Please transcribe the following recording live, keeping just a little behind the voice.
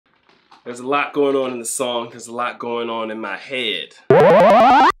There's a lot going on in the song. There's a lot going on in my head.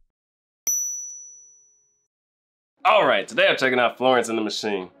 Alright, today I'm checking out Florence and the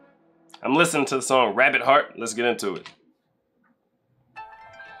Machine. I'm listening to the song Rabbit Heart. Let's get into it.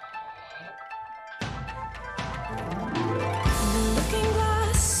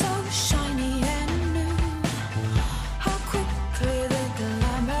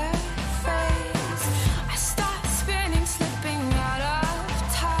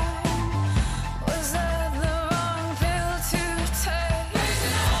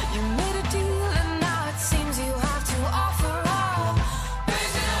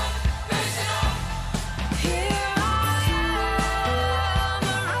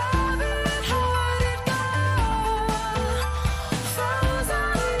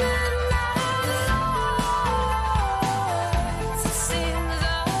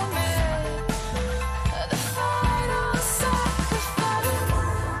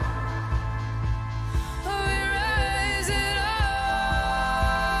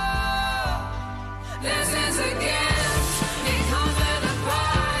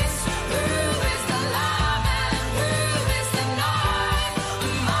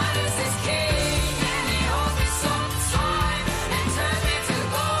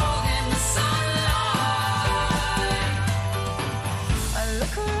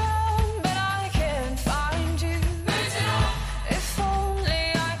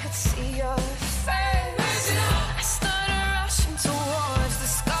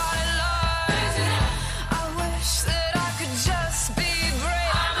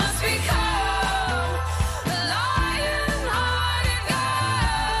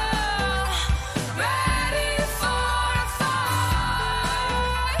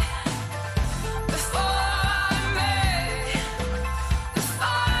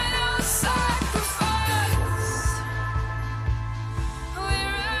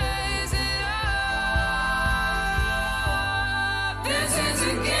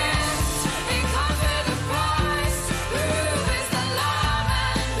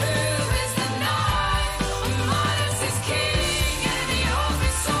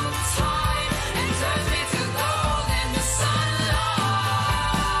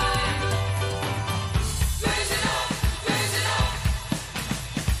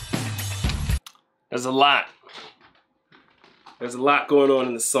 There's a lot. There's a lot going on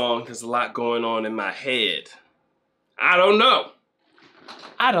in the song. There's a lot going on in my head. I don't know.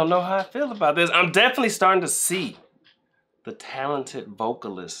 I don't know how I feel about this. I'm definitely starting to see the talented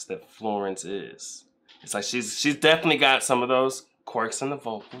vocalist that Florence is. It's like she's definitely got some of those quirks in the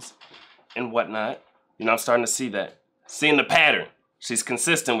vocals and whatnot. You know, I'm starting to see that. Seeing the pattern. She's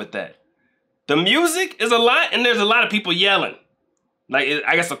consistent with that. The music is a lot, and there's a lot of people yelling. Like,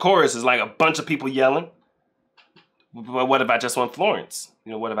 I guess the chorus is like a bunch of people yelling. But what if I just want Florence?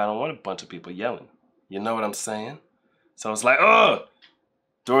 You know, what if I don't want a bunch of people yelling? You know what I'm saying? So it's like, oh,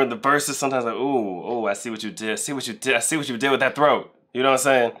 during the verses, sometimes like, ooh, I see what you did. I see what you did. I see what you did with that throat. You know what I'm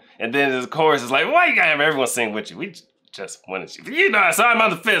saying? And then the chorus is like, why you gotta have everyone sing with you? We just wanted you. You know, so I'm on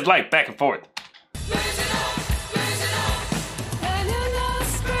the fence, like back and forth.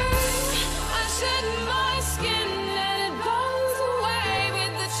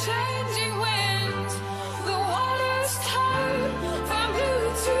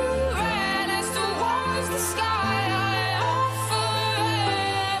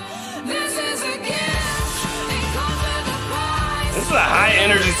 This is a high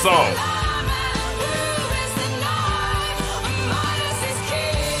energy song.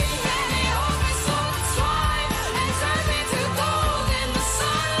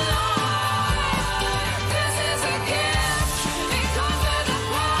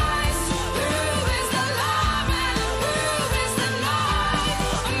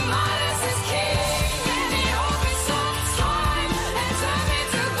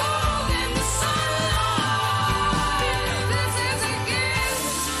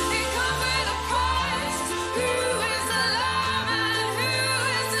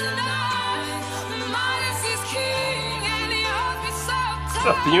 It's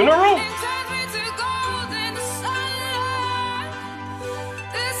a funeral?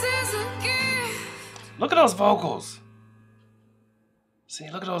 Look at those vocals. See,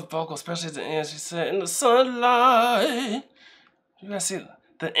 look at those vocals, especially at the end. She said, in the sunlight. You guys see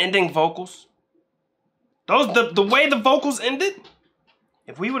the ending vocals? Those, the way the vocals ended?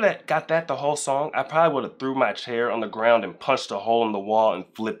 If we would have got that the whole song, I probably would have threw my chair on the ground and punched a hole in the wall and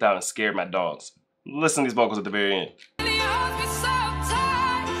flipped out and scared my dogs. Listen to these vocals at the very end.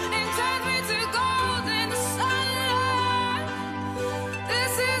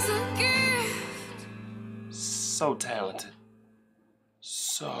 So talented.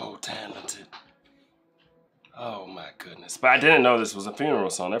 So So talented. Oh my goodness. But I didn't know this was a funeral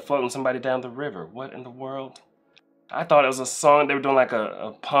song. They're floating somebody down the river. What in the world? I thought it was a song. They were doing like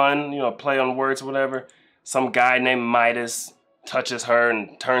a pun, you know, play on words or whatever. Some guy named Midas touches her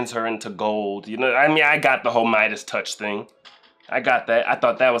and turns her into gold. You know, I mean, I got the whole Midas touch thing. I got that. I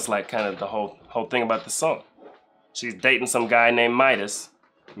thought that was like kind of the whole thing about the song. She's dating some guy named Midas,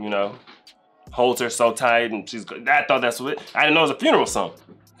 you know, holds her so tight and she's good. I thought that's what I didn't know it was a funeral song.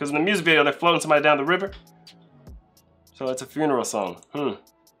 Because in the music video, they're floating somebody down the river. So it's a funeral song.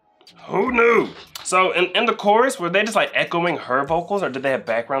 Who knew? So in the chorus, were they just like echoing her vocals or did they have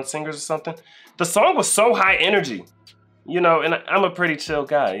background singers or something? The song was so high energy, you know, and I'm a pretty chill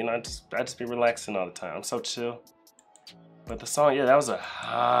guy. You know, I just be relaxing all the time. I'm so chill. But the song, yeah, that was a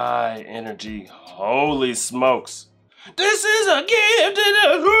high energy. Holy smokes. This is a gift to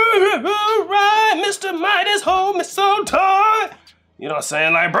the right, Mr. Midas, hold me so tight. You know what I'm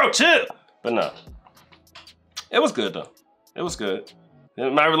saying? Like, bro, chill. But no. It was good though. It was good.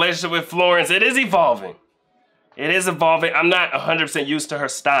 My relationship with Florence, it is evolving. It is evolving. I'm not 100% used to her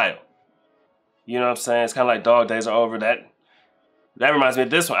style. You know what I'm saying? It's kind of like Dog Days Are Over. That reminds me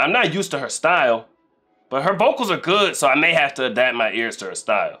of this one. I'm not used to her style, but her vocals are good, so I may have to adapt my ears to her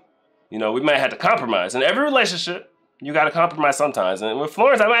style. You know, we might have to compromise. In every relationship, you got to compromise sometimes. And with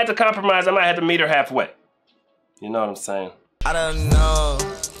Florence, I might have to compromise. I might have to meet her halfway. You know what I'm saying? I don't know.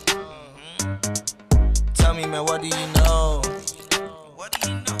 Tell me, man, what do you know? What do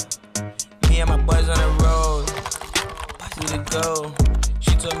you know? Me and my boys on the road. We to go.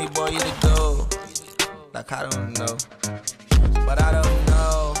 She told me, boy, you to go. Like, I don't know. But I don't know.